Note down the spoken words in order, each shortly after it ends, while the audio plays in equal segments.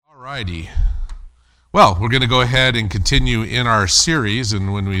Alrighty. Well, we're going to go ahead and continue in our series,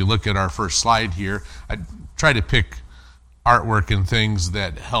 and when we look at our first slide here, I try to pick artwork and things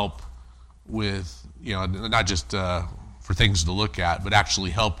that help with, not just for things to look at, but actually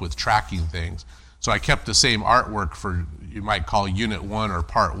help with tracking things. So I kept the same artwork for, you might call Unit 1 or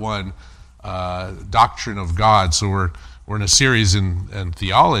Part 1, Doctrine of God. So we're in a series in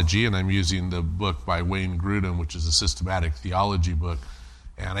theology, and I'm using the book by Wayne Grudem, which is a systematic theology book.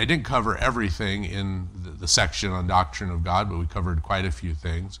 And I didn't cover everything in the section on Doctrine of God, but we covered quite a few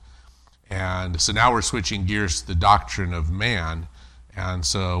things. And so now we're switching gears to the Doctrine of Man, and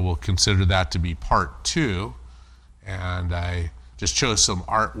so we'll consider that to be Part 2. And I just chose some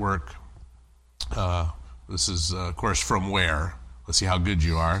artwork. This is, of course, from where? Let's see how good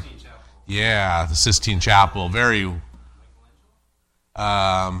you are. Yeah, the Sistine Chapel. Very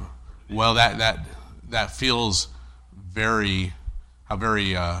well. That feels very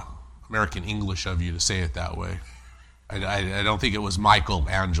American English of you to say it that way. I don't think it was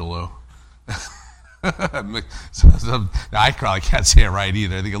Michelangelo. I probably can't say it right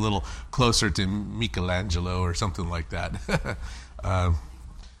either. I think a little closer to Michelangelo or something like that.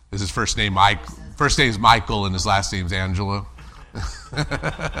 His first name is Michael and his last name's Angelo.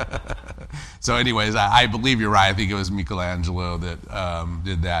 So anyways, I believe you're right. I think it was Michelangelo that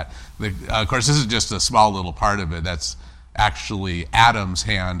did that. Of course, this is just a small little part of it. That's actually Adam's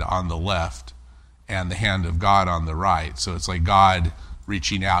hand on the left and the hand of God on the right. So it's like God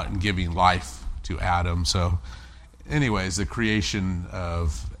reaching out and giving life to Adam. So anyways, the creation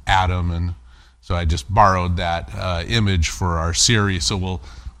of Adam, and so I just borrowed that image for our series. So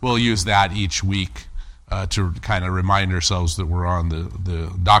we'll use that each week to kind of remind ourselves that we're on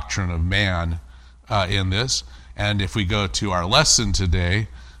the doctrine of man in this. And if we go to our lesson today,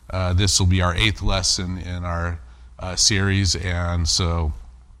 this will be our 8th lesson in our series, and so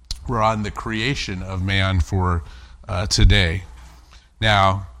we're on the creation of man for today.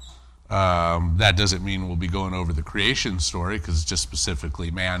 Now, that doesn't mean we'll be going over the creation story, because it's just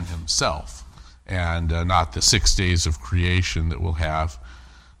specifically man himself, and not the 6 days of creation that we'll have.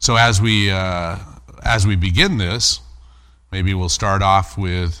 So as we begin this, maybe we'll start off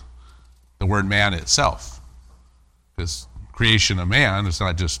with the word man itself, because creation of man is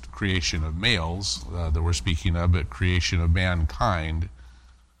not just creation of males that we're speaking of, but creation of mankind.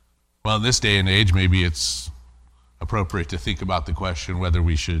 Well, in this day and age, maybe it's appropriate to think about the question whether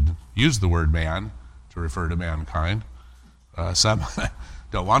we should use the word man to refer to mankind. Some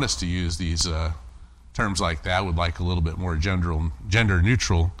don't want us to use these terms like that, would like a little bit more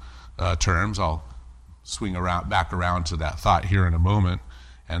gender-neutral terms. I'll swing back around to that thought here in a moment,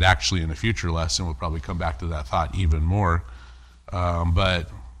 and actually in a future lesson we'll probably come back to that thought even more.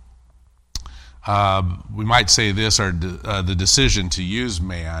 But we might say this, the decision to use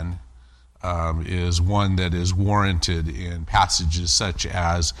man is one that is warranted in passages such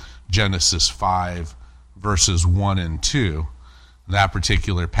as Genesis 5, verses 1 and 2. That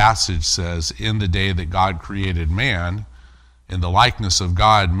particular passage says, "In the day that God created man, in the likeness of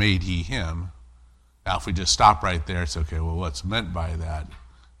God made he him." Now, if we just stop right there, it's okay, well, what's meant by that?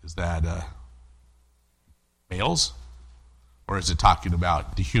 Is that males? Or is it talking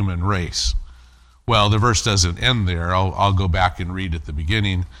about the human race? Well, the verse doesn't end there. I'll go back and read at the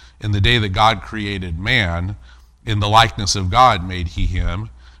beginning. "In the day that God created man, in the likeness of God made he him,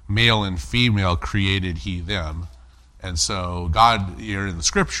 male and female created he them." And so God here in the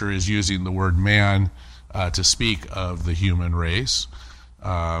scripture is using the word man to speak of the human race.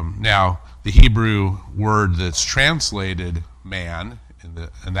 Now, the Hebrew word that's translated man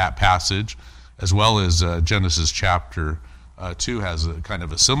in that passage, as well as Genesis chapter 2 has a kind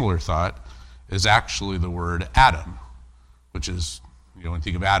of a similar thought, is actually the word Adam, which is, when you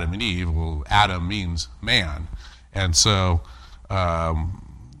think of Adam and Eve, well, Adam means man. And so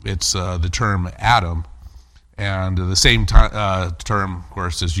it's the term Adam, and the same term, of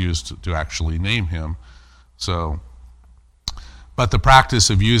course, is used to actually name him. So, but the practice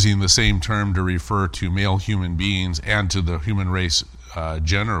of using the same term to refer to male human beings and to the human race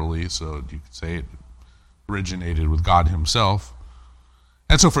generally, so you could say it originated with God himself.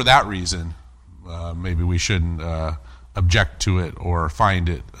 And so for that reason, maybe we shouldn't object to it or find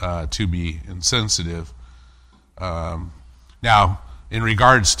it to be insensitive. Now, in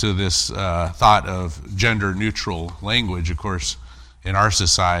regards to this thought of gender-neutral language, of course, in our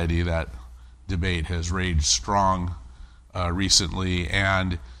society, that debate has raged strong recently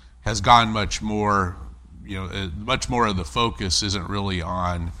and has gone much more of the focus isn't really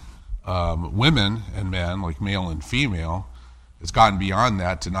on women and men, like male and female. It's gone beyond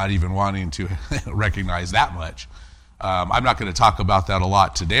that to not even wanting to recognize that much. I'm not going to talk about that a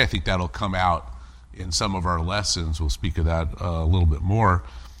lot today. I think that'll come out in some of our lessons. We'll speak of that a little bit more.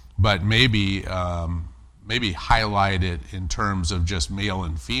 But maybe highlight it in terms of just male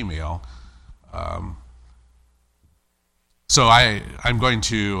and female. So I'm going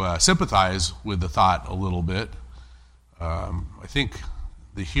to sympathize with the thought a little bit. I think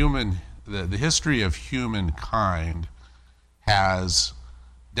the history of humankind has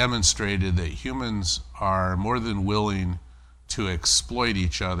demonstrated that humans are more than willing to exploit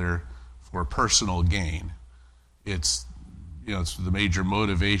each other for personal gain. It's the major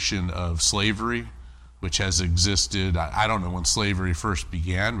motivation of slavery, which has existed. I don't know when slavery first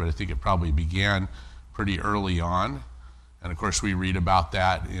began, but I think it probably began pretty early on. And of course, we read about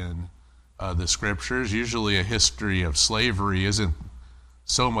that in the scriptures. Usually a history of slavery isn't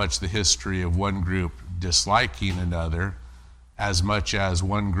so much the history of one group disliking another as much as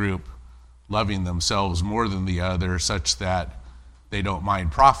one group loving themselves more than the other, such that they don't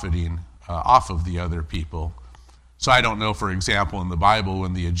mind profiting off of the other people. So I don't know, for example, in the Bible,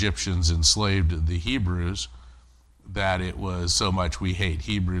 when the Egyptians enslaved the Hebrews, that it was so much we hate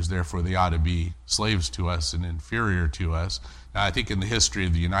Hebrews, therefore they ought to be slaves to us and inferior to us. Now, I think in the history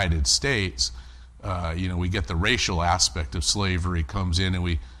of the United States, we get the racial aspect of slavery comes in,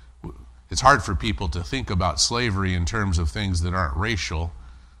 and it's hard for people to think about slavery in terms of things that aren't racial.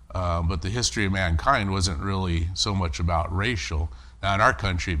 But the history of mankind wasn't really so much about racial. Now, in our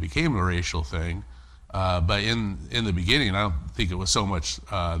country, it became a racial thing. But in the beginning, I don't think it was so much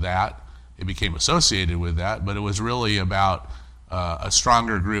that. It became associated with that, but it was really about a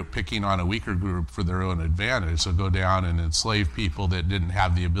stronger group picking on a weaker group for their own advantage. So go down and enslave people that didn't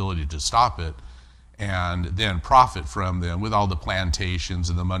have the ability to stop it, and then profit from them with all the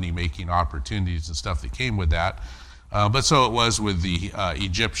plantations and the money-making opportunities and stuff that came with that. But so it was with the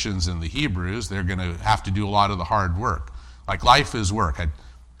Egyptians and the Hebrews. They're going to have to do a lot of the hard work. Like life is work.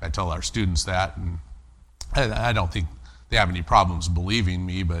 I tell our students that, and I don't think they have any problems believing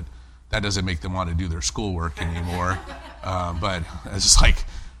me, but that doesn't make them want to do their schoolwork anymore. But it's just like,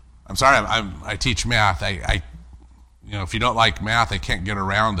 I'm sorry, I teach math. If you don't like math, I can't get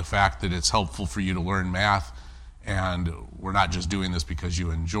around the fact that it's helpful for you to learn math, and we're not just doing this because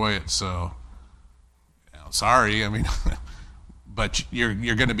you enjoy it. So, sorry. But you're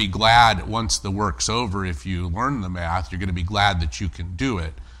going to be glad once the work's over if you learn the math. You're going to be glad that you can do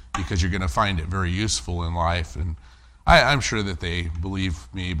it because you're going to find it very useful in life. And I'm sure that they believe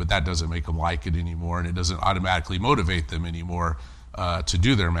me, but that doesn't make them like it anymore, and it doesn't automatically motivate them anymore to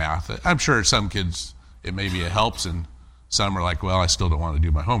do their math. I'm sure some kids, maybe it helps, and some are like, well, I still don't want to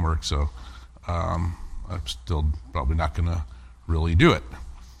do my homework, so I'm still probably not going to really do it.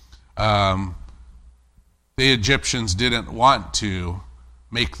 The Egyptians didn't want to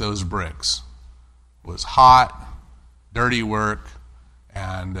make those bricks. It was hot, dirty work,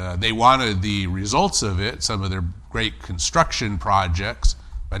 and they wanted the results of it, some of their great construction projects,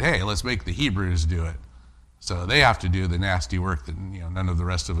 but hey, let's make the Hebrews do it. So they have to do the nasty work that none of the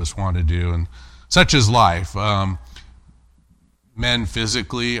rest of us want to do, and such is life. Men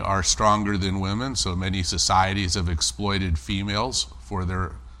physically are stronger than women, so many societies have exploited females for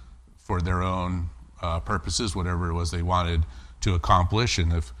their own purposes, whatever it was they wanted to accomplish,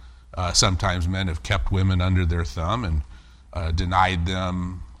 and if sometimes men have kept women under their thumb and denied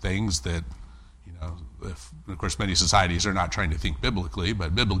them things that, of course, many societies are not trying to think biblically,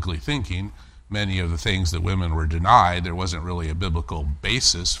 but biblically thinking, many of the things that women were denied, there wasn't really a biblical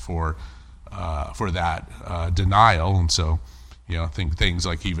basis for that denial. And so, think things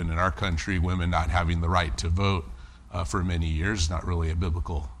like even in our country, women not having the right to vote for many years, not really a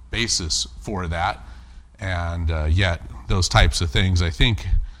biblical basis for that. And yet, those types of things, I think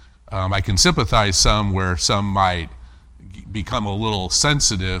I can sympathize some where some might become a little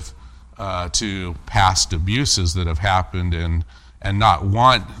sensitive to past abuses that have happened and not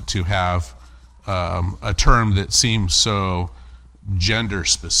want to have a term that seems so gender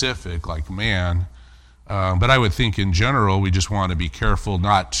specific, like man. But I would think in general we just want to be careful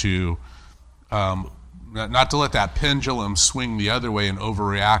not to let that pendulum swing the other way and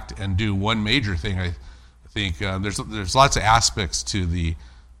overreact and do one major thing. I think there's lots of aspects to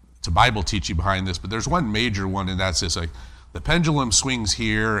Bible teaching behind this, but there's one major one, and that's this: like the pendulum swings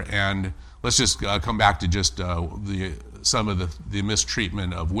here, and let's just come back to just some of the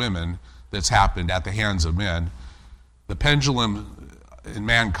mistreatment of women that's happened at the hands of men. The pendulum in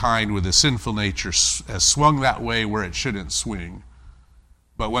mankind with a sinful nature has swung that way where it shouldn't swing.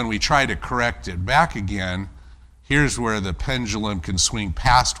 But when we try to correct it back again, here's where the pendulum can swing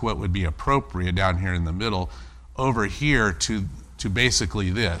past what would be appropriate down here in the middle, over here to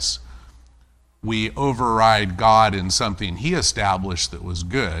basically this. we override God in something he established that was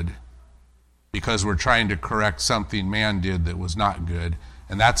good because we're trying to correct something man did that was not good.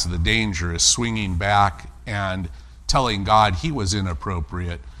 And that's the danger, is swinging back and telling God he was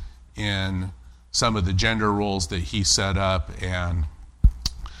inappropriate in some of the gender roles that he set up. And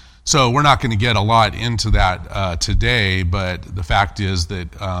so we're not going to get a lot into that today, but the fact is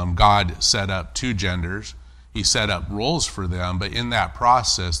that God set up two genders. He set up roles for them, but in that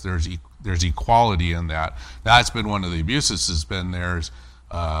process, there's equality in that. Now, that's been one of the abuses. Has been there's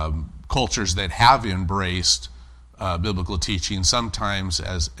cultures that have embraced biblical teaching, sometimes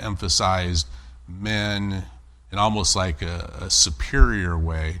as emphasized men in almost like a superior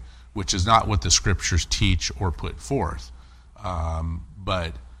way, which is not what the scriptures teach or put forth.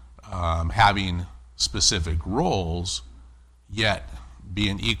 But having specific roles, yet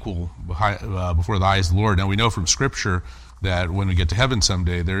being equal before the eyes of the Lord. Now, we know from scripture that when we get to heaven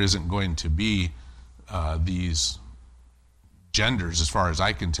someday, there isn't going to be these genders, as far as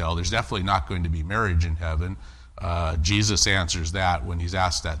I can tell. There's definitely not going to be marriage in heaven. Jesus answers that when he's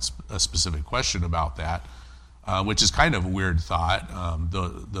asked a specific question about that, which is kind of a weird thought.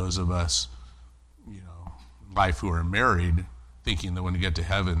 Those of us, in life who are married, thinking that when we get to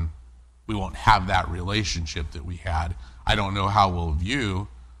heaven, we won't have that relationship that we had. I don't know how we'll view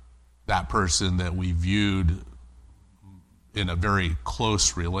that person that we viewed in a very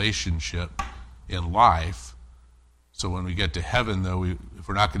close relationship in life. So when we get to heaven, though, if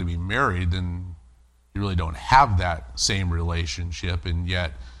we're not going to be married, then you really don't have that same relationship. And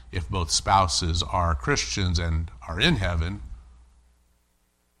yet, if both spouses are Christians and are in heaven,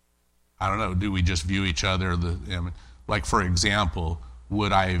 I don't know, do we just view each other, like, for example,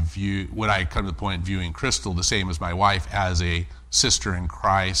 would I come to the point viewing Crystal the same as my wife as a sister in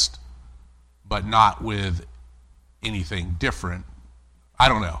Christ, but not with anything different? I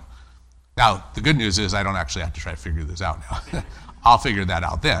don't know. Now, the good news is I don't actually have to try to figure this out now. I'll figure that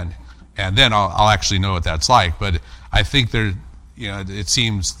out then, and then I'll actually know what that's like. But I think it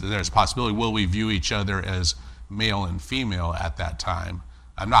seems that there's a possibility. Will we view each other as male and female at that time?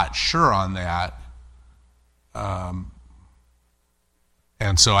 I'm not sure on that.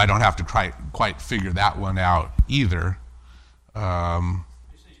 And so I don't have to quite figure that one out either.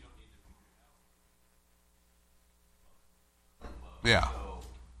 Yeah.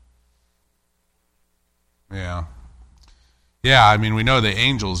 Yeah. Yeah, I mean, we know the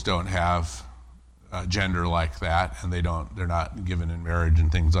angels don't have gender like that, and they're not given in marriage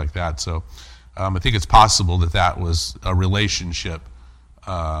and things like that. So I think it's possible that was a relationship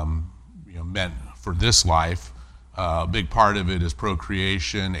meant for this life. A big part of it is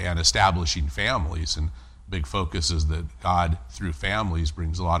procreation and establishing families, and big focus is that God, through families,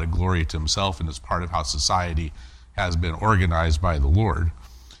 brings a lot of glory to himself, and is part of how society has been organized by the Lord.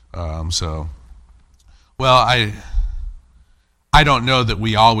 I don't know that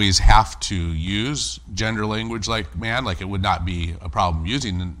we always have to use gender language like man. Like, it would not be a problem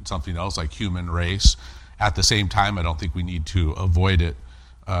using something else like human race. At the same time, I don't think we need to avoid it.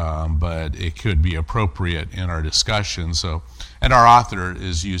 But it could be appropriate in our discussion. And our author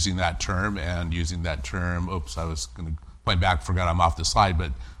is using that term, oops, I was going to point back, forgot I'm off the slide,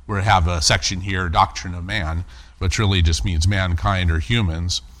 but we have a section here, Doctrine of Man, which really just means mankind or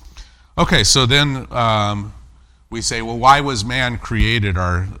humans. Okay, so then we say, well, why was man created?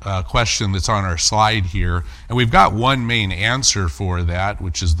 Our question that's on our slide here. And we've got one main answer for that,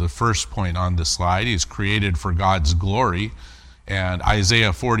 which is the first point on the slide. He's created for God's glory. And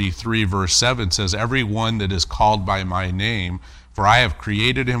Isaiah 43 verse 7 says, "Every one that is called by my name, for I have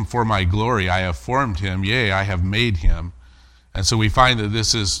created him for my glory, I have formed him, yea, I have made him." And so we find that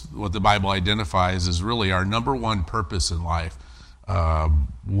this is what the Bible identifies as really our number one purpose in life.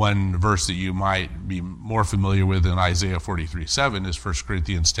 One verse that you might be more familiar with in Isaiah 43:7 is 1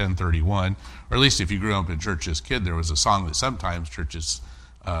 Corinthians 10:31, or at least if you grew up in church as a kid, there was a song that sometimes churches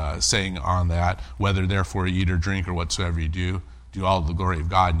sang on that, "Whether therefore you eat or drink or whatsoever you do all the glory of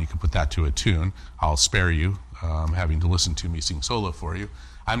God," and you can put that to a tune. I'll spare you having to listen to me sing solo for you.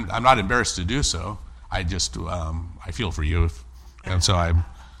 I'm not embarrassed to do so. I just I feel for you, and so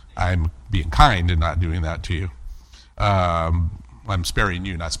I'm being kind and not doing that to you. I'm sparing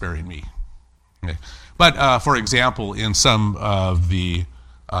you, not sparing me. Okay. But for example, in some of the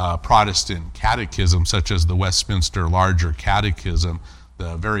Protestant catechisms, such as the Westminster Larger Catechism,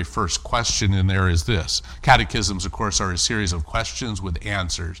 the very first question in there is this. Catechisms, of course, are a series of questions with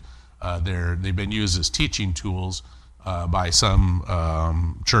answers. They've been used as teaching tools by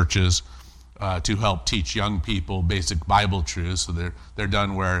some churches to help teach young people basic Bible truths. So they're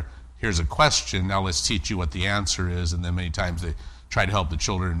done where here's a question, now let's teach you what the answer is, and then many times they try to help the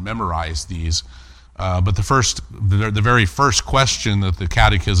children memorize these. But the very first question that the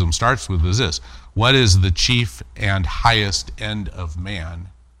catechism starts with is this: what is the chief and highest end of man?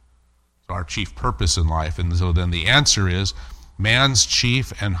 So our chief purpose in life. And so then the answer is, man's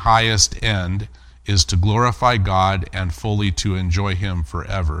chief and highest end is to glorify God and fully to enjoy him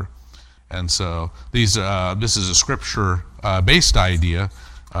forever. And so this is a scripture-based idea.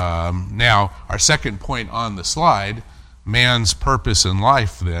 Now, our second point on the slide, man's purpose in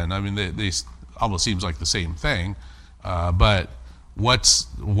life then, I mean, they almost seems like the same thing, but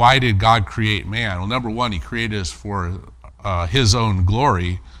why did God create man? Well, number one, he created us for his own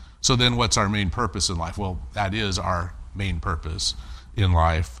glory. So then what's our main purpose in life? Well, that is our main purpose in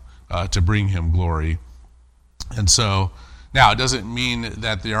life, to bring him glory. And so now it doesn't mean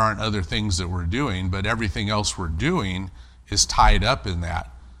that there aren't other things that we're doing, but everything else we're doing is tied up in that.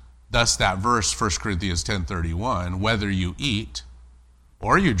 Thus that verse, 1 Corinthians 10:31, whether you eat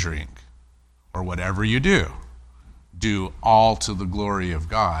or you drink or whatever you do all to the glory of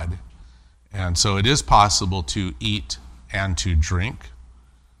God. And so it is possible to eat and to drink,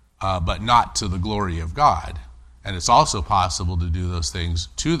 but not to the glory of God. And it's also possible to do those things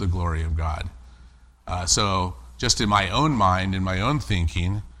to the glory of God. So just in my own mind, in my own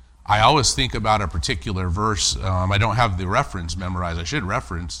thinking, I always think about a particular verse. I don't have the reference memorized. I should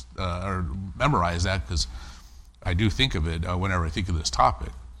reference or memorize that, because I do think of it whenever I think of this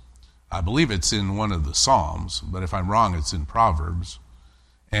topic. I believe it's in one of the Psalms, but if I'm wrong, it's in Proverbs.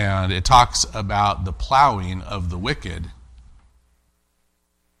 And it talks about the plowing of the wicked.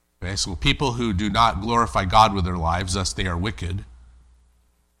 Okay, so people who do not glorify God with their lives, thus they are wicked,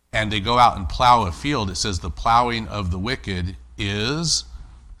 and they go out and plow a field, it says the plowing of the wicked is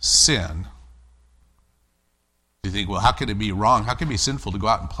sin. You think, well, how could it be wrong? How can it be sinful to go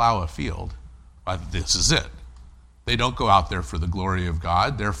out and plow a field? Well, this is it. They don't go out there for the glory of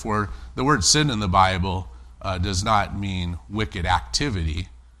God. Therefore, the word sin in the Bible does not mean wicked activity.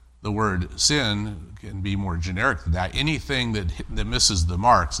 The word sin can be more generic than that. Anything that misses the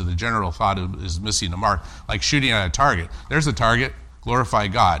mark, so the general thought is missing a mark, like shooting at a target. There's the target, glorify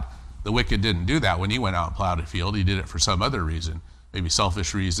God. The wicked didn't do that when he went out and plowed a field. He did it for some other reason, maybe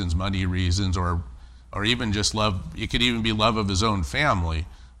selfish reasons, money reasons, or even just love. It could even be love of his own family,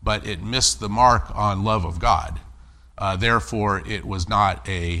 but it missed the mark on love of God. Therefore, it was not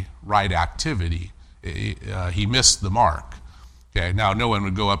a right activity. He missed the mark. Okay, now no one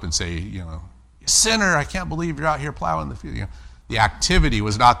would go up and say, you sinner, I can't believe you're out here plowing the field. The activity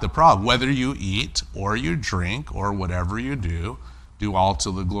was not the problem. Whether you eat or you drink or whatever you do all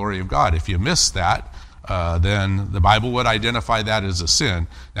to the glory of God. If you miss that, then the Bible would identify that as a sin.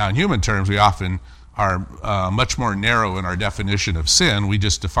 Now, in human terms, we often are much more narrow in our definition of sin. We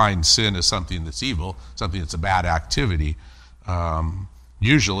just define sin as something that's evil, something that's a bad activity.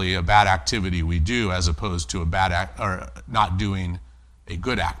 Usually a bad activity we do, as opposed to or not doing a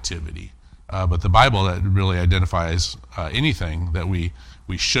good activity. But the Bible that really identifies anything that we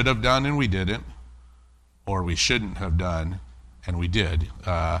should have done and we didn't, or we shouldn't have done and we did.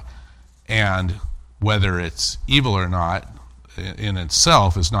 And whether it's evil or not in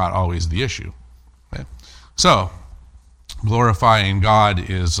itself is not always the issue. Okay? So, glorifying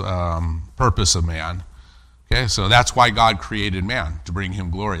God is purpose of man. Okay, so that's why God created man, to bring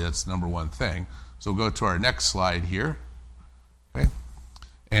him glory. That's the number one thing. So we'll go to our next slide here. Okay.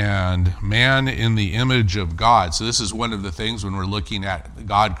 And man in the image of God. So this is one of the things when we're looking at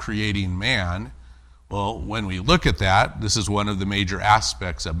God creating man. Well, when we look at that, this is one of the major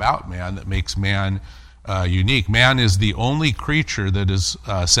aspects about man that makes man unique. Man is the only creature that is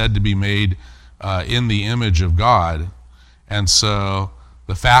said to be made in the image of God. And so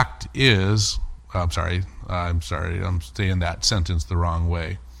the fact is, I'm sorry, I'm saying that sentence the wrong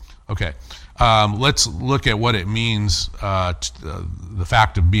way. Okay, let's look at what it means, the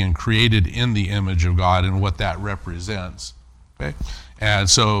fact of being created in the image of God and what that represents. Okay, and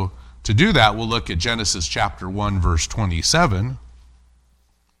so to do that, we'll look at Genesis chapter 1, verse 27.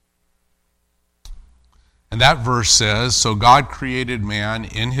 And that verse says, "So God created man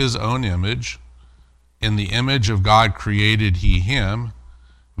in his own image. In the image of God created he him.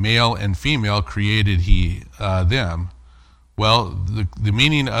 Male and female created he them." Well, the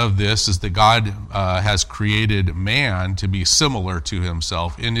meaning of this is that God has created man to be similar to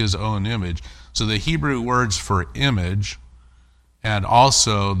himself in his own image. So the Hebrew words for image and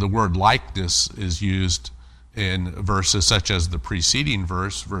also the word likeness is used in verses such as the preceding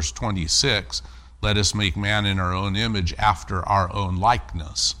verse, verse 26, "Let us make man in our own image after our own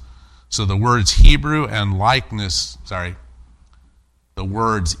likeness." So the words Hebrew and likeness, the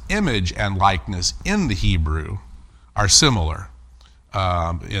words image and likeness in the Hebrew are similar.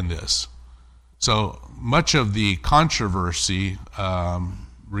 in this. So much of the controversy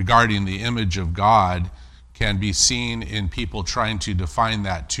regarding the image of God can be seen in people trying to define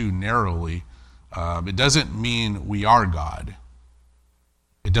that too narrowly. It doesn't mean we are God.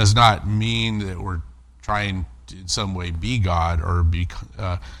 It does not mean that we're trying to in some way be God or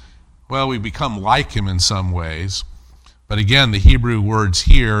we become like him in some ways. But again, the Hebrew words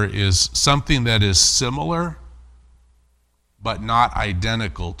here is something that is similar but not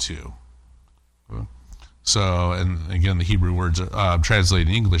identical to. So, and again, the Hebrew words translated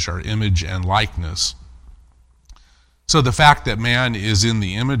in English are image and likeness. So the fact that man is in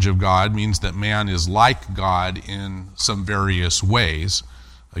the image of God means that man is like God in some various ways,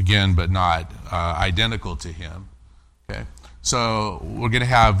 again, but not identical to him. Okay, so we're going to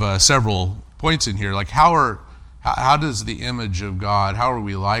have several points in here, like how does the image of God, how are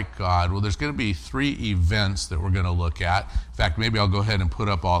we like God? Well, there's going to be 3 events that we're going to look at. In fact, maybe I'll go ahead and put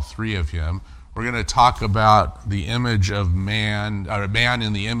up all 3 of them. We're going to talk about the image of man, or man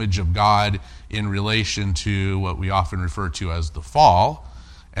in the image of God in relation to what we often refer to as the fall.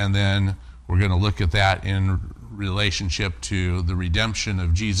 And then we're going to look at that in relationship to the redemption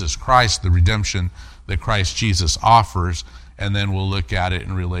of Jesus Christ, the redemption that Christ Jesus offers. And then we'll look at it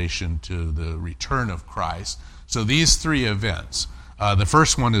in relation to the return of Christ. So these 3 events. The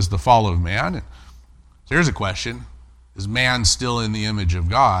first one is the fall of man. So here's a question. Is man still in the image of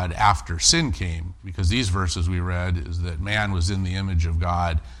God after sin came? Because these verses we read is that man was in the image of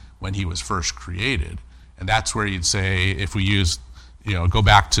God when he was first created. And that's where you'd say, if we use, go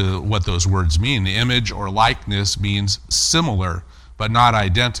back to what those words mean. The image or likeness means similar, but not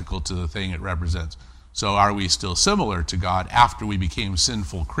identical to the thing it represents. So are we still similar to God after we became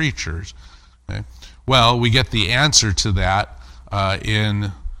sinful creatures? Okay. Well, we get the answer to that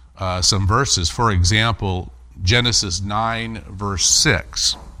in some verses. For example, Genesis 9, verse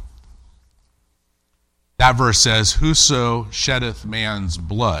 6. That verse says, "Whoso sheddeth man's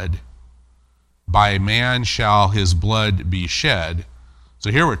blood, by man shall his blood be shed."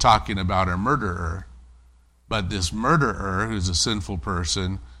 So here we're talking about a murderer. But this murderer, who's a sinful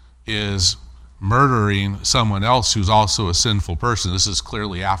person, is murdering someone else who's also a sinful person. This is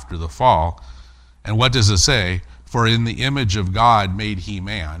clearly after the fall. And what does it say? "For in the image of God made he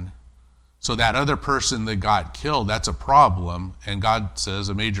man." So that other person that got killed, that's a problem. And God says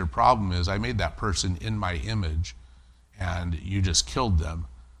a major problem is I made that person in my image and you just killed them.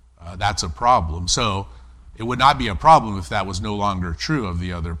 That's a problem. So it would not be a problem if that was no longer true of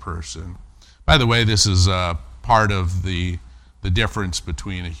the other person. By the way, this is part of the difference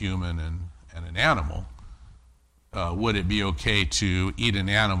between a human and an animal. Would it be okay to eat an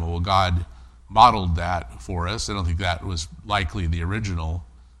animal? Well, God modeled that for us. I don't think that was likely the original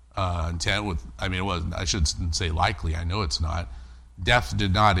intent. It wasn't. I shouldn't say likely. I know it's not. Death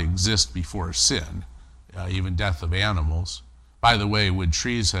did not exist before sin, even death of animals. By the way, would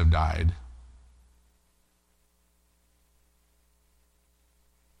trees have died?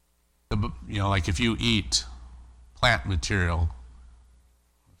 Like if you eat plant material,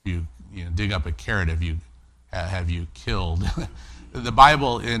 if you dig up a carrot, have you killed? The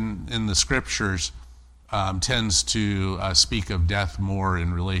Bible in the scriptures tends to speak of death more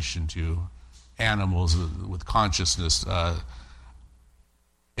in relation to animals with consciousness.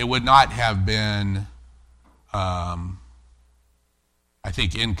 It would not have been, I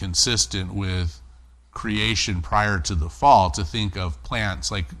think, inconsistent with creation prior to the fall to think of plants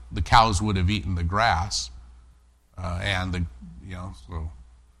like the cows would have eaten the grass, and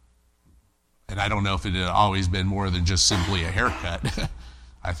I don't know if it had always been more than just simply a haircut.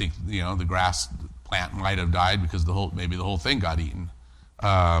 I think the grass plant might have died because maybe the whole thing got eaten.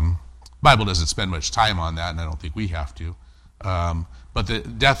 Bible doesn't spend much time on that, and I don't think we have to. But the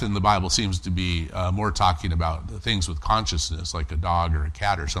death in the Bible seems to be more talking about things with consciousness, like a dog or a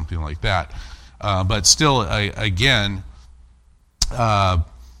cat or something like that. But still, again,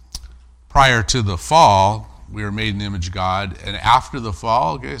 prior to the fall, we were made in the image of God, and after the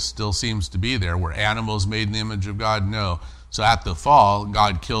fall, it still seems to be there. Were animals made in the image of God? No. So at the fall,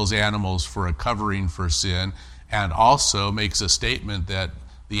 God kills animals for a covering for sin, and also makes a statement that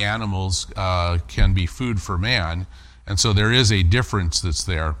the animals can be food for man. And so there is a difference that's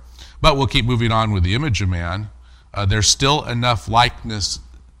there. But we'll keep moving on with the image of man. There's still enough likeness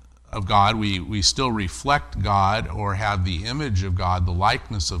of God. We still reflect God or have the image of God, the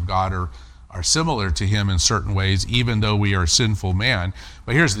likeness of God, or are similar to him in certain ways, even though we are sinful man.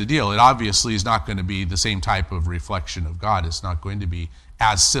 But here's the deal. It obviously is not going to be the same type of reflection of God. It's not going to be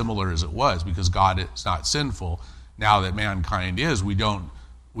as similar as it was, because God is not sinful. Now that mankind is, we don't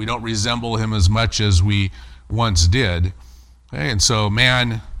resemble him as much as we once did. Okay, and so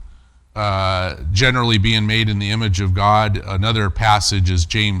man generally being made in the image of God. Another passage is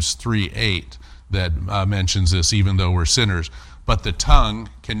James 3:8 that mentions this, even though we're sinners. But the tongue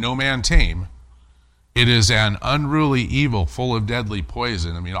can no man tame. It is an unruly evil full of deadly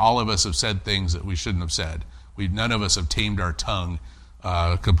poison. I mean, all of us have said things that we shouldn't have said. None of us have tamed our tongue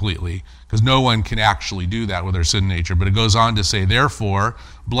completely, because no one can actually do that with our sin nature. But it goes on to say, therefore,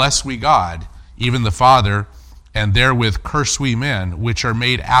 bless we God, even the Father, and therewith curse we men, which are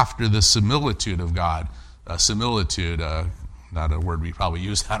made after the similitude of God. Similitude, not a word we probably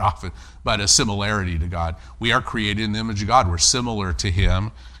use that often, but a similarity to God. We are created in the image of God. We're similar to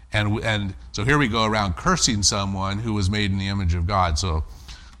him. And so here we go around cursing someone who was made in the image of God. So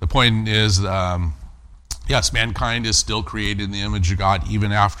the point is, yes, mankind is still created in the image of God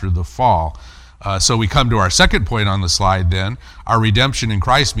even after the fall. So we come to our second point on the slide then. Our redemption in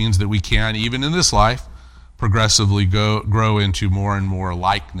Christ means that we can, even in this life, progressively grow into more and more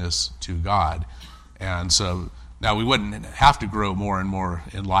likeness to God. And so now we wouldn't have to grow more and more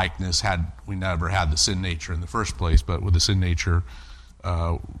in likeness had we never had the sin nature in the first place, but with the sin nature,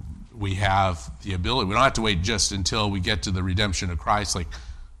 we have the ability. We don't have to wait just until we get to the redemption of Christ, like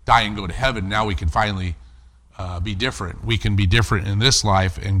die and go to heaven. Now we can finally be different. We can be different in this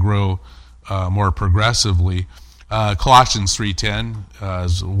life and grow more progressively. Colossians 3:10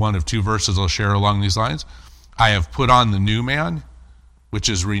 is one of two verses I'll share along these lines. I have put on the new man, which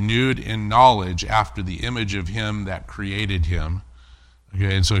is renewed in knowledge after the image of him that created him.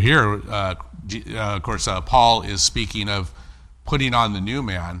 Okay, and so here, of course, Paul is speaking of putting on the new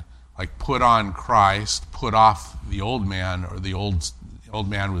man, like put on Christ, put off the old man, or the old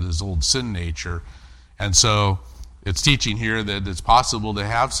man with his old sin nature. And so it's teaching here that it's possible to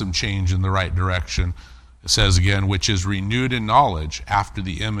have some change in the right direction. It says again, which is renewed in knowledge after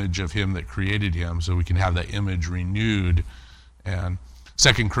the image of him that created him, so we can have that image renewed. And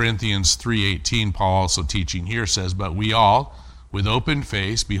 2 Corinthians 3:18, Paul also teaching here says, but we all, with open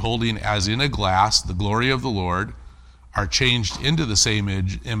face, beholding as in a glass the glory of the Lord, are changed into the same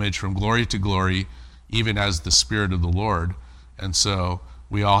image from glory to glory, even as the Spirit of the Lord. And so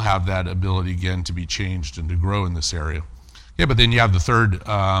we all have that ability again to be changed and to grow in this area. Yeah, but then you have the third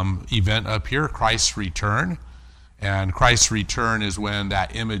event up here, Christ's return. And Christ's return is when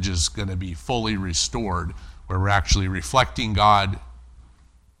that image is going to be fully restored, where we're actually reflecting God.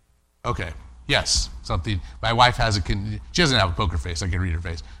 Okay, yes, something. My wife she doesn't have a poker face. I can read her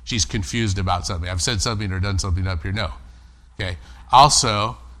face. She's confused about something. I've said something or done something up here. No. Okay.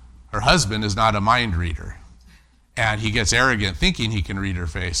 Also, her husband is not a mind reader. And he gets arrogant thinking he can read her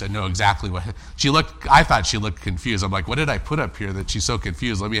face and know exactly what I thought she looked confused. I'm like, what did I put up here that she's so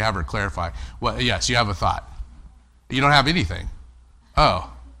confused? Let me have her clarify. Well, yes, you have a thought. You don't have anything.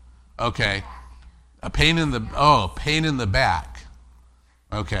 Oh, okay. A pain in the back.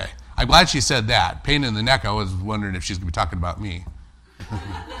 Okay. I'm glad she said that. Pain in the neck, I was wondering if she's going to be talking about me.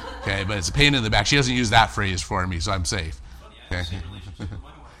 Okay, but it's a pain in the back. She doesn't use that phrase for me, so I'm safe. Okay.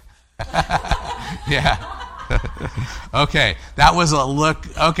 Yeah. Okay, that was a look.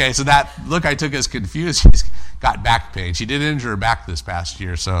 Okay, so that look I took as confused. She's got back pain. She did injure her back this past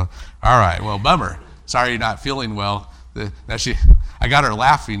year, so all right. Well, bummer. Sorry you're not feeling well. I got her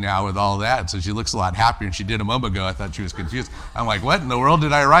laughing now with all that, so she looks a lot happier than she did a moment ago. I thought she was confused. I'm like, what in the world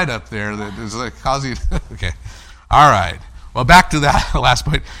did I write up there that is like causing? Okay, all right. Well, back to that last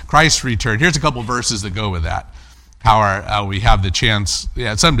point, Christ's return. Here's a couple verses that go with that. How we have the chance.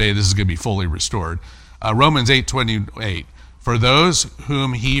 Yeah, someday this is going to be fully restored. Romans 8:28. For those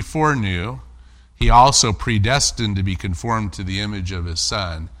whom he foreknew, he also predestined to be conformed to the image of his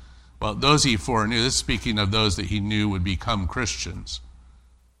Son. Well, those he foreknew, this is speaking of those that he knew would become Christians.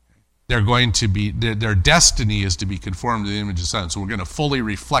 They're going to be, their destiny is to be conformed to the image of the Son. So we're going to fully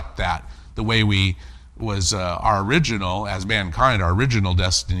reflect that the way we was our original, as mankind, our original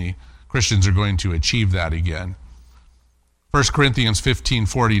destiny. Christians are going to achieve that again. 1 Corinthians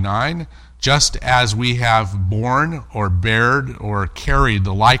 15:49, just as we have borne or bared or carried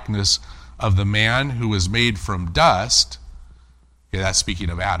the likeness of the man who was made from dust, okay, that's speaking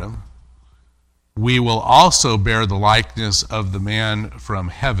of Adam, we will also bear the likeness of the man from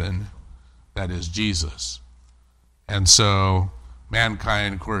heaven, that is Jesus. And so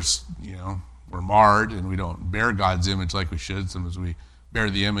mankind, of course, we're marred and we don't bear God's image like we should. Sometimes we bear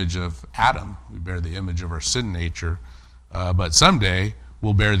the image of Adam. We bear the image of our sin nature. But someday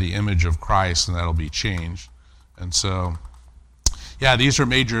we'll bear the image of Christ, and that'll be changed. And so, yeah, these are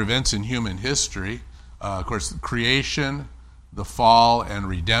major events in human history. Of course, creation, the fall, and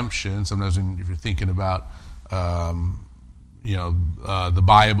redemption. Sometimes if you're thinking about, the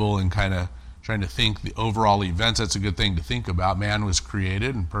Bible and kind of trying to think the overall events. That's a good thing to think about. Man was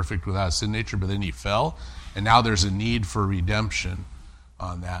created and perfect without a sin nature, but then he fell, and now there's a need for redemption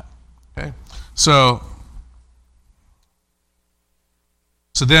on that. Okay, so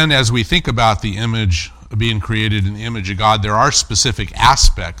then as we think about the image being created in the image of God, there are specific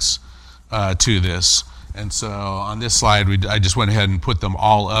aspects to this. And so on this slide, I just went ahead and put them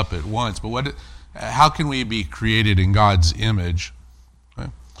all up at once. But how can we be created in God's image? Okay.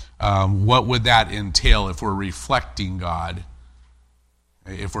 What would that entail if we're reflecting God?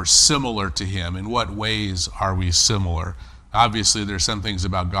 If we're similar to him, in what ways are we similar? Obviously, there's some things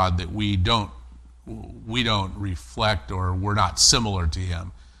about God that we don't reflect, or we're not similar to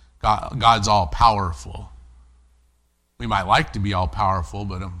him. God's all powerful. We might like to be all powerful,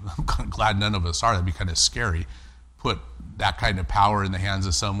 but I'm glad none of us are. That'd be kind of scary. Put that kind of power in the hands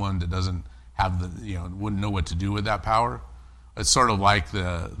of someone that doesn't have wouldn't know what to do with that power. It's sort of like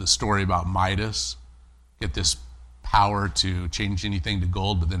the story about Midas. Get this power to change anything to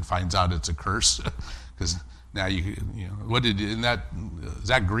gold, but then finds out it's a curse because now is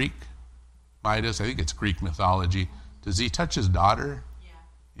that Greek? Midas, I think it's Greek mythology. Does he touch his daughter?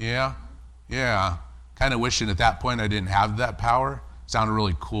 Yeah. Kind of wishing at that point I didn't have that power. Sounded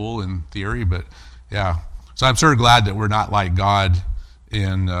really cool in theory, but yeah. So I'm sort of glad that we're not like God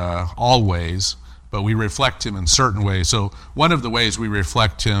in all ways, but we reflect him in certain ways. So one of the ways we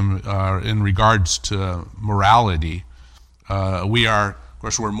reflect him in regards to morality, we're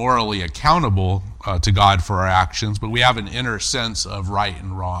morally accountable to God for our actions, but we have an inner sense of right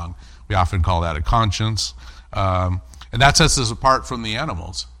and wrong. We often call that a conscience. And that sets us apart from the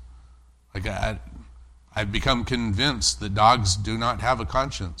animals. Like I've become convinced that dogs do not have a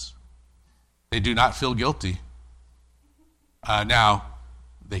conscience. They do not feel guilty. Now,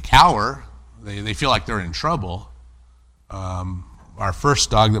 they cower. They feel like they're in trouble. Our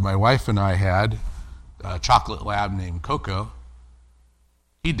first dog that my wife and I had, a chocolate lab named Coco,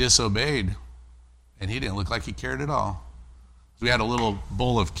 he disobeyed, and he didn't look like he cared at all. We had a little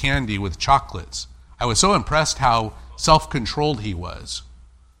bowl of candy with chocolates. I was so impressed how self-controlled he was.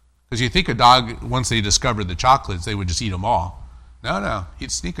 Because you think a dog, once they discovered the chocolates, they would just eat them all. No,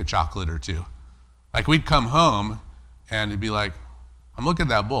 he'd sneak a chocolate or two. Like we'd come home, and it'd be like, I'm looking at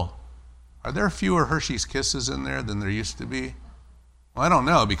that bowl. Are there fewer Hershey's Kisses in there than there used to be? Well, I don't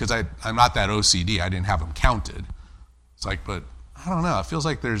know, because I'm not that OCD. I didn't have them counted. It's like, but I don't know. It feels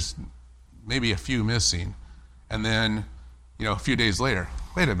like there's maybe a few missing. And then, a few days later,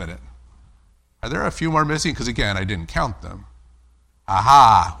 wait a minute. Are there a few more missing? Because again, I didn't count them.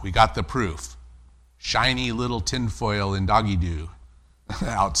 Aha, we got the proof. Shiny little tinfoil in doggy doo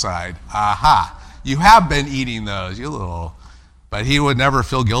outside. Aha, you have been eating those, you little. But he would never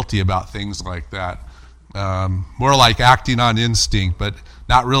feel guilty about things like that. More like acting on instinct, but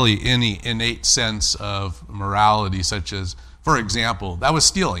not really any innate sense of morality, such as, for example, that was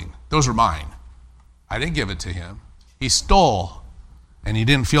stealing. Those were mine. I didn't give it to him. He stole, and he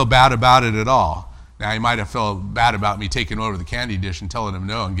didn't feel bad about it at all. Now, he might have felt bad about me taking over the candy dish and telling him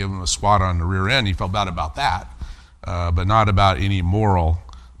no and giving him a swat on the rear end. He felt bad about that, but not about any moral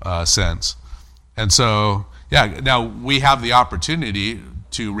sense. And so, now we have the opportunity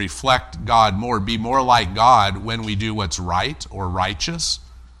to reflect God more, be more like God when we do what's right or righteous.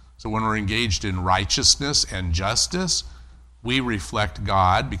 So when we're engaged in righteousness and justice, we reflect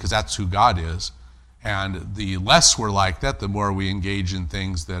God because that's who God is. And the less we're like that, the more we engage in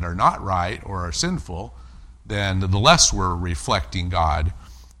things that are not right or are sinful, then the less we're reflecting God.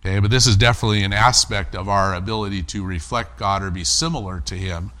 Okay, but this is definitely an aspect of our ability to reflect God or be similar to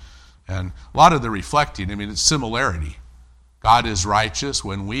him. And a lot of the reflecting, it's similarity. God is righteous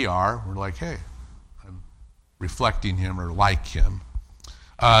when we're like, hey, I'm reflecting him or like him.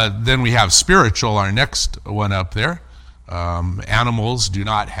 Then we have spiritual, our next one up there. Animals do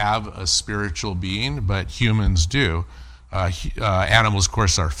not have a spiritual being, but humans do. Animals, of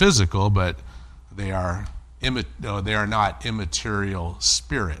course, are physical, but they are not immaterial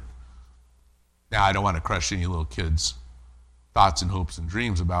spirit. Now, I don't want to crush any little kids' thoughts and hopes and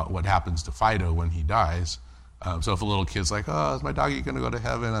dreams about what happens to Fido when he dies. So if a little kid's like, oh, is my doggy going to go to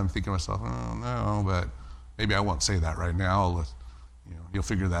heaven? I'm thinking to myself, oh, no, but maybe I won't say that right now. You'll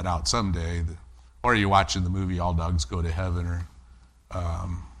figure that out someday. Or you're watching the movie All Dogs Go to Heaven, or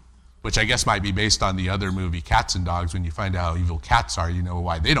which I guess might be based on the other movie Cats and Dogs. When you find out how evil cats are, you know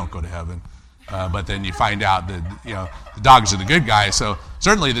why they don't go to heaven. But then you find out that the dogs are the good guys. So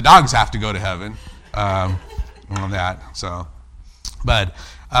certainly the dogs have to go to heaven on that. So, but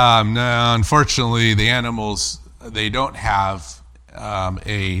no, unfortunately, the animals, they don't have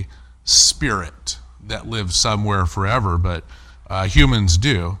a spirit that lives somewhere forever, but humans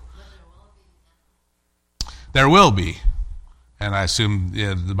do. There will be. And I assume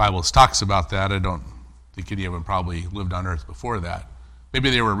the Bible talks about that. I don't think any of them probably lived on earth before that. Maybe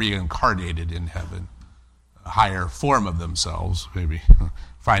they were reincarnated in heaven, a higher form of themselves, maybe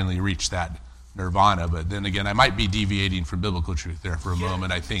finally reached that nirvana. But then again, I might be deviating from biblical truth there for a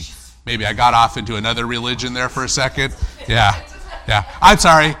moment. I think maybe I got off into another religion there for a second. Yeah. I'm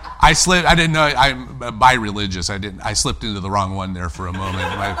sorry. I slipped. I didn't know. I'm bi-religious. I slipped into the wrong one there for a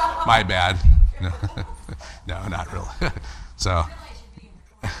moment. My bad. No, not really. So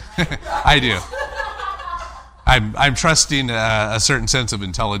I do. I'm trusting a certain sense of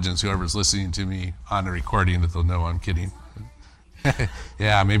intelligence. Whoever's listening to me on a recording, that they'll know I'm kidding.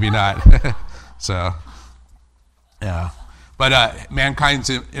 Yeah, maybe not. So, yeah. But mankind's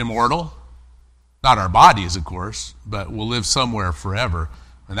immortal. Not our bodies, of course, but we'll live somewhere forever.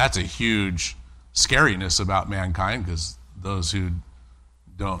 And that's a huge scariness about mankind, because those who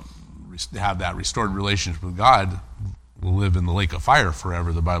don't have that restored relationship with God will live in the lake of fire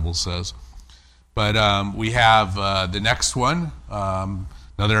forever, the Bible says. But we have the next one.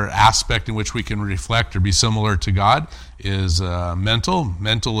 Another aspect in which we can reflect or be similar to God is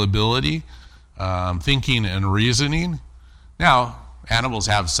mental ability, thinking and reasoning. Now, animals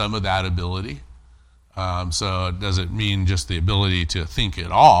have some of that ability. So it doesn't mean just the ability to think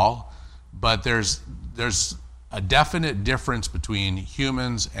at all, but there's a definite difference between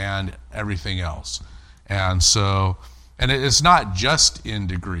humans and everything else. And it's not just in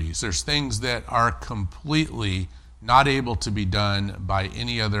degrees. There's things that are completely not able to be done by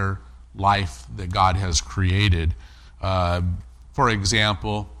any other life that God has created. For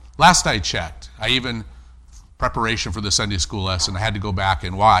example, last I checked, preparation for the Sunday school lesson, I had to go back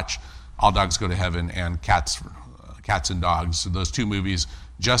and watch All Dogs Go to Heaven and Cats and Dogs. Those two movies,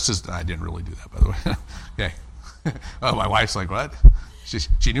 I didn't really do that, by the way. Okay. Oh, my wife's like, what?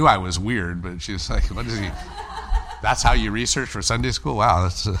 She knew I was weird, but she's like, what is he? That's how you research for Sunday school? Wow.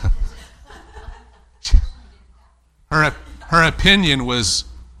 That's her opinion was,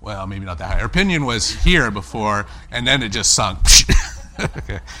 well, maybe not that high. Her opinion was here before, and then it just sunk.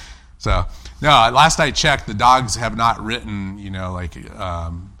 Okay. So, no, last I checked, the dogs have not written,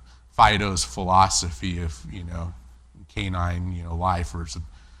 Fido's philosophy of, canine, life.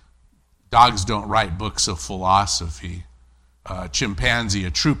 Dogs don't write books of philosophy. A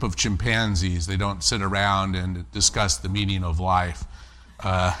troop of chimpanzees, they don't sit around and discuss the meaning of life.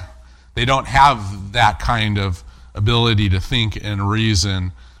 They don't have that kind of ability to think and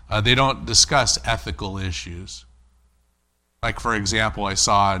reason. They don't discuss ethical issues. Like, for example, I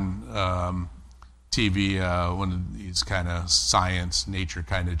saw on TV one of these kind of science, nature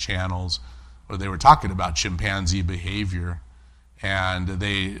kind of channels where they were talking about chimpanzee behavior. And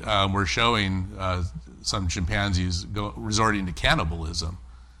they were showing some chimpanzees resorting to cannibalism.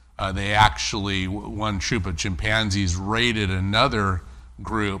 They actually, one troop of chimpanzees raided another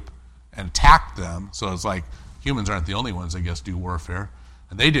group and attacked them. So it's like humans aren't the only ones, I guess, do warfare.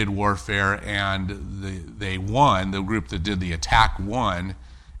 And they did warfare, and they won. The group that did the attack won,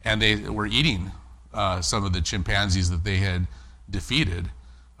 and they were eating some of the chimpanzees that they had defeated.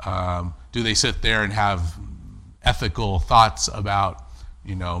 Do they sit there and have ethical thoughts about,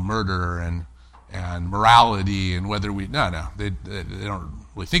 murder and morality and whether no, they don't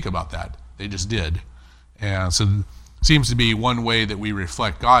really think about that. They just did. And so it seems to be one way that we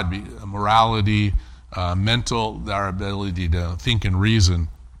reflect God, morality, our ability to think and reason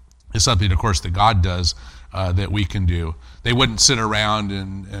is something, of course, that God does that we can do. They wouldn't sit around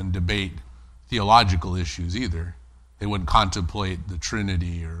and debate theological issues either. They wouldn't contemplate the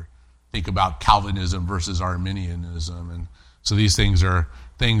Trinity or think about Calvinism versus Arminianism. And so these things are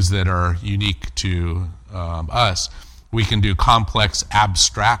things that are unique to us. We can do complex,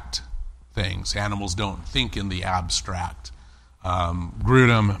 abstract things. Animals don't think in the abstract.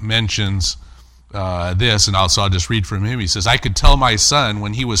 Grudem mentions this, and I'll just read from him. He says, I could tell my son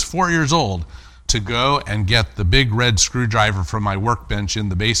when he was 4 years old to go and get the big red screwdriver from my workbench in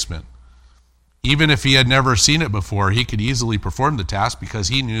the basement. Even if he had never seen it before, he could easily perform the task because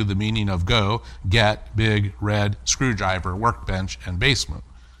he knew the meaning of go, get, big, red, screwdriver, workbench, and basement.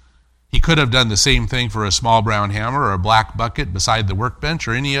 He could have done the same thing for a small brown hammer or a black bucket beside the workbench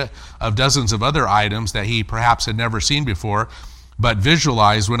or any of dozens of other items that he perhaps had never seen before, but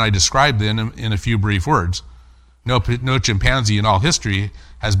visualized when I described them in a few brief words. No chimpanzee in all history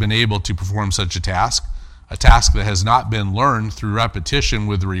has been able to perform such a task that has not been learned through repetition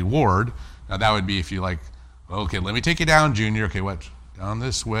with reward. Now, that would be if you okay, let me take you down, Junior. Okay, what? Down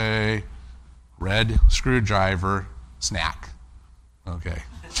this way, red screwdriver, snack. Okay.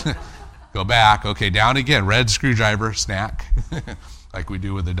 Go back. Okay, down again, red screwdriver, snack, like we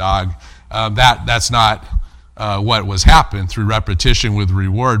do with the dog. That's not what was happened through repetition with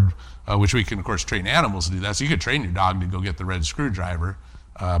reward, which we can, of course, train animals to do that. So you could train your dog to go get the red screwdriver,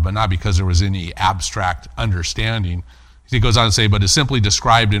 but not because there was any abstract understanding. He goes on to say, but is simply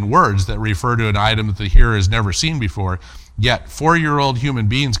described in words that refer to an item that the hearer has never seen before. Yet 4-year-old human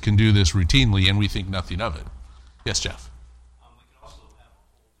beings can do this routinely, and we think nothing of it. Yes, Jeff? We can also have a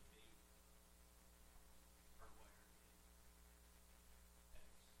whole debate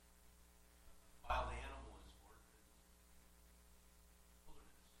while the animal is working in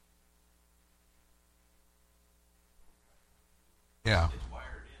the wilderness. Yeah. It's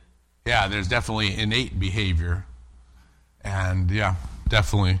wired in. Yeah, there's definitely innate behavior. And yeah,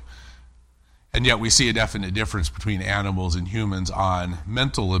 definitely. And yet we see a definite difference between animals and humans on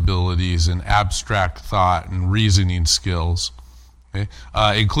mental abilities and abstract thought and reasoning skills, okay?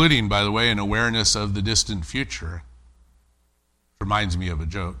 Including, by the way, an awareness of the distant future. Reminds me of a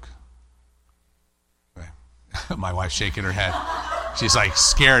joke. Okay. My wife's shaking her head. She's like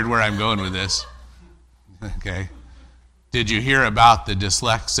scared where I'm going with this. Okay. Did you hear about the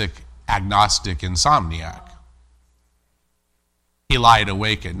dyslexic agnostic insomniac? He lied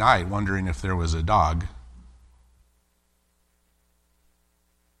awake at night wondering if there was a dog.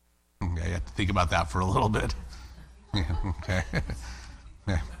 Okay, you have to think about that for a little bit. Okay.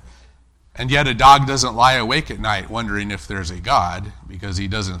 Yeah. And yet a dog doesn't lie awake at night wondering if there's a God, because he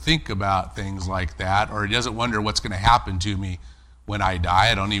doesn't think about things like that, or he doesn't wonder what's going to happen to me when I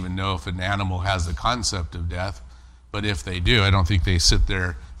die. I don't even know if an animal has the concept of death, but if they do, I don't think they sit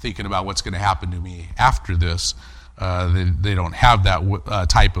there thinking about what's going to happen to me after this. They don't have that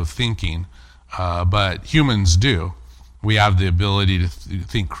type of thinking, but humans do. We have the ability to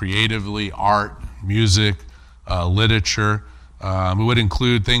think creatively, art, music, literature. It would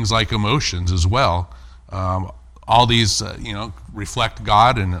include things like emotions as well. All these, reflect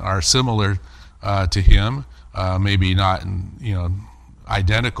God and are similar to Him. Maybe not,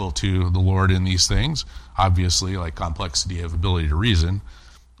 identical to the Lord in these things. Obviously, like complexity of ability to reason.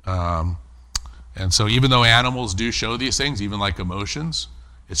 And so even though animals do show these things, even like emotions,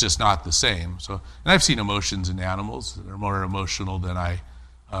 it's just not the same. So, and I've seen emotions in animals that are more emotional than I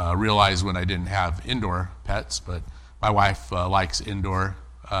realized when I didn't have indoor pets. But my wife likes indoor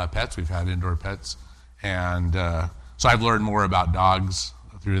pets. We've had indoor pets. And so I've learned more about dogs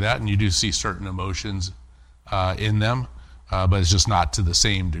through that. And you do see certain emotions in them, but it's just not to the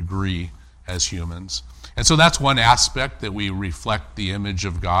same degree as humans. And so that's one aspect that we reflect the image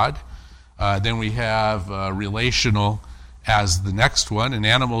of God. Then we have relational as the next one, and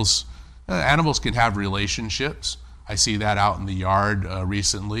animals can have relationships. I see that out in the yard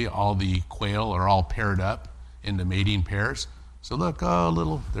recently. All the quail are all paired up into mating pairs. So look,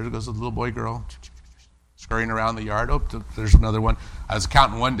 there goes the little boy girl scurrying around the yard. Oh, there's another one. I was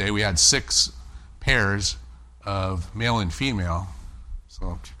counting one day, we had 6 pairs of male and female.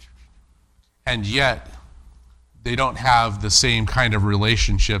 So, and yet, they don't have the same kind of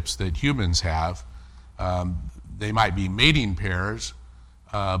relationships that humans have. They might be mating pairs,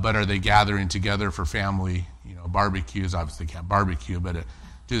 but are they gathering together for family, barbecues? Obviously, they can't barbecue, but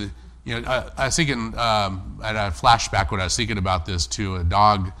I was thinking, I had a flashback when I was thinking about this to a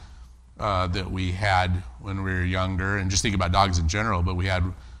dog that we had when we were younger, and just thinking about dogs in general. But we had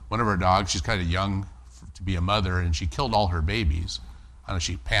one of our dogs. She's kind of young to be a mother, and she killed all her babies. I don't know,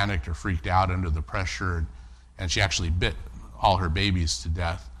 she panicked or freaked out under the pressure. And she actually bit all her babies to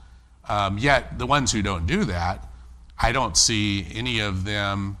death. Yet the ones who don't do that, I don't see any of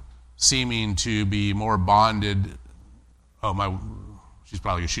them seeming to be more bonded. She's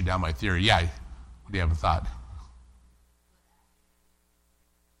probably going to shoot down my theory. Yeah, what do you have a thought?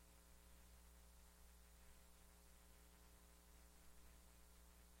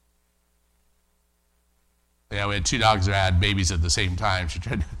 Yeah, we had 2 dogs that had babies at the same time. She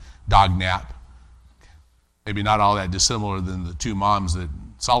tried to dog nap. Maybe not all that dissimilar than the 2 moms that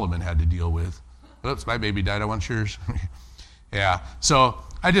Solomon had to deal with. Oops, my baby died, I want yours. Yeah, so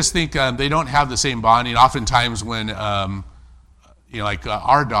I just think they don't have the same bonding. Oftentimes when, like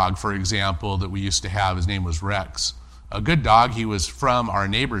our dog, for example, that we used to have, his name was Rex. A good dog, he was from our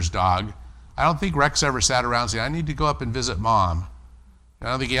neighbor's dog. I don't think Rex ever sat around and said, I need to go up and visit Mom. I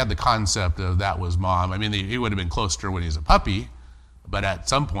don't think he had the concept of that was Mom. I mean, he would have been close to her when he was a puppy, but at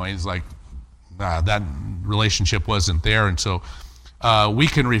some point, it's like, that relationship wasn't there. And so we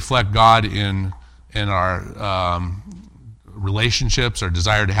can reflect God in our relationships, our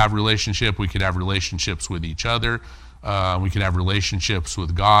desire to have relationship. We could have relationships with each other. We could have relationships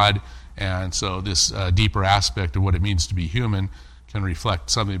with God. And so this deeper aspect of what it means to be human can reflect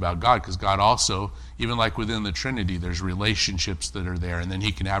something about God, because God also, even like within the Trinity, there's relationships that are there, and then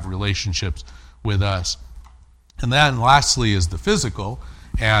He can have relationships with us. And then lastly is the physical.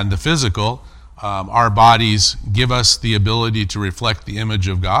 And the physical, our bodies give us the ability to reflect the image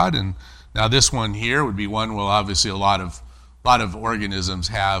of God. And now this one here would be one where obviously a lot of organisms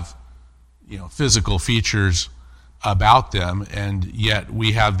have, physical features about them, and yet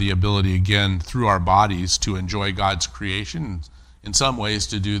we have the ability, again, through our bodies to enjoy God's creation. In some ways,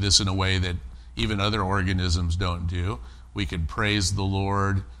 to do this in a way that even other organisms don't do. We can praise the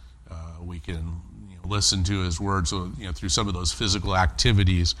Lord. We can listen to His word. So, through some of those physical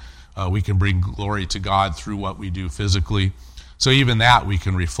activities, we can bring glory to God through what we do physically. So even that, we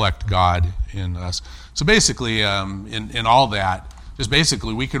can reflect God in us. So basically, in all that, just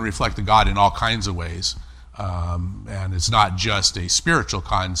basically, we can reflect the God in all kinds of ways. And it's not just a spiritual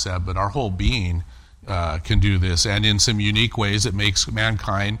concept, but our whole being can do this. And in some unique ways, it makes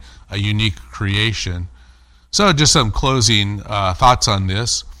mankind a unique creation. So just some closing thoughts on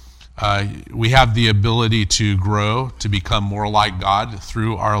this. We have the ability to grow, to become more like God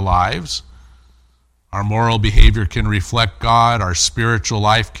through our lives. Our moral behavior can reflect God. Our spiritual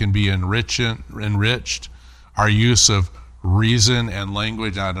life can be enriched. Our use of reason and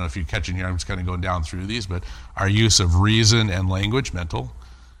language, I don't know if you're catching here, I'm just kind of going down through these, but our use of reason and language, mental,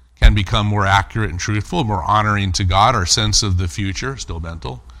 can become more accurate and truthful, more honoring to God. Our sense of the future, still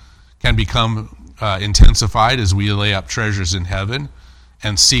mental, can become intensified as we lay up treasures in heaven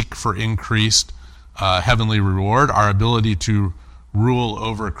and seek for increased heavenly reward. Our ability to rule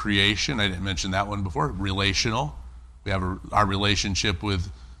over creation, I didn't mention that one before, relational. We have our relationship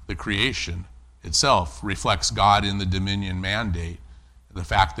with the creation itself reflects God in the dominion mandate. The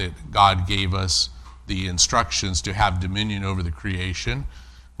fact that God gave us the instructions to have dominion over the creation,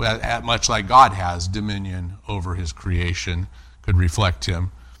 much like God has dominion over His creation, could reflect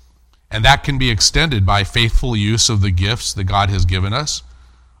Him. And that can be extended by faithful use of the gifts that God has given us.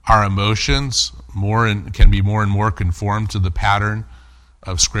 Our emotions can be more and more conformed to the pattern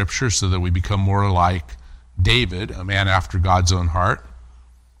of Scripture so that we become more like David, a man after God's own heart.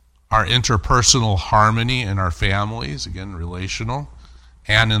 Our interpersonal harmony in our families, again, relational,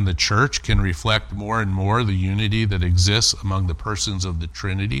 and in the church can reflect more and more the unity that exists among the persons of the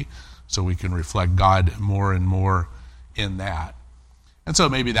Trinity, so we can reflect God more and more in that. And so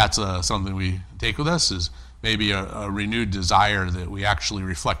maybe that's something we take with us, is maybe a renewed desire that we actually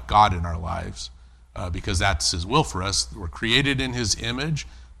reflect God in our lives, because that's His will for us. We're created in His image,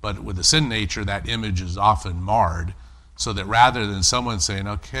 but with the sin nature, that image is often marred. So that rather than someone saying,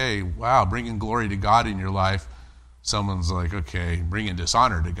 okay, wow, bringing glory to God in your life, someone's like, okay, bringing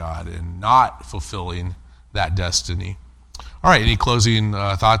dishonor to God and not fulfilling that destiny. All right, any closing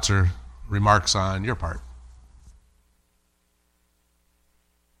thoughts or remarks on your part?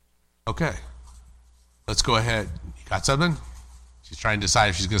 Okay, let's go ahead. You got something? She's trying to decide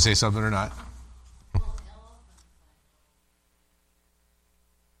if she's going to say something or not.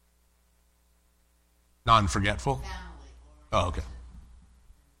 Non-forgetful? Oh, okay.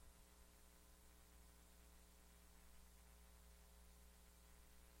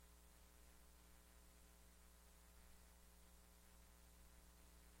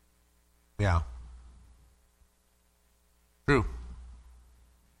 Yeah. True.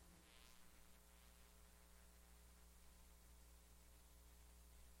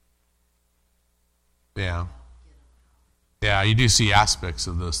 Yeah. Yeah, you do see aspects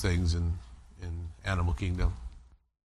of those things in Animal Kingdom.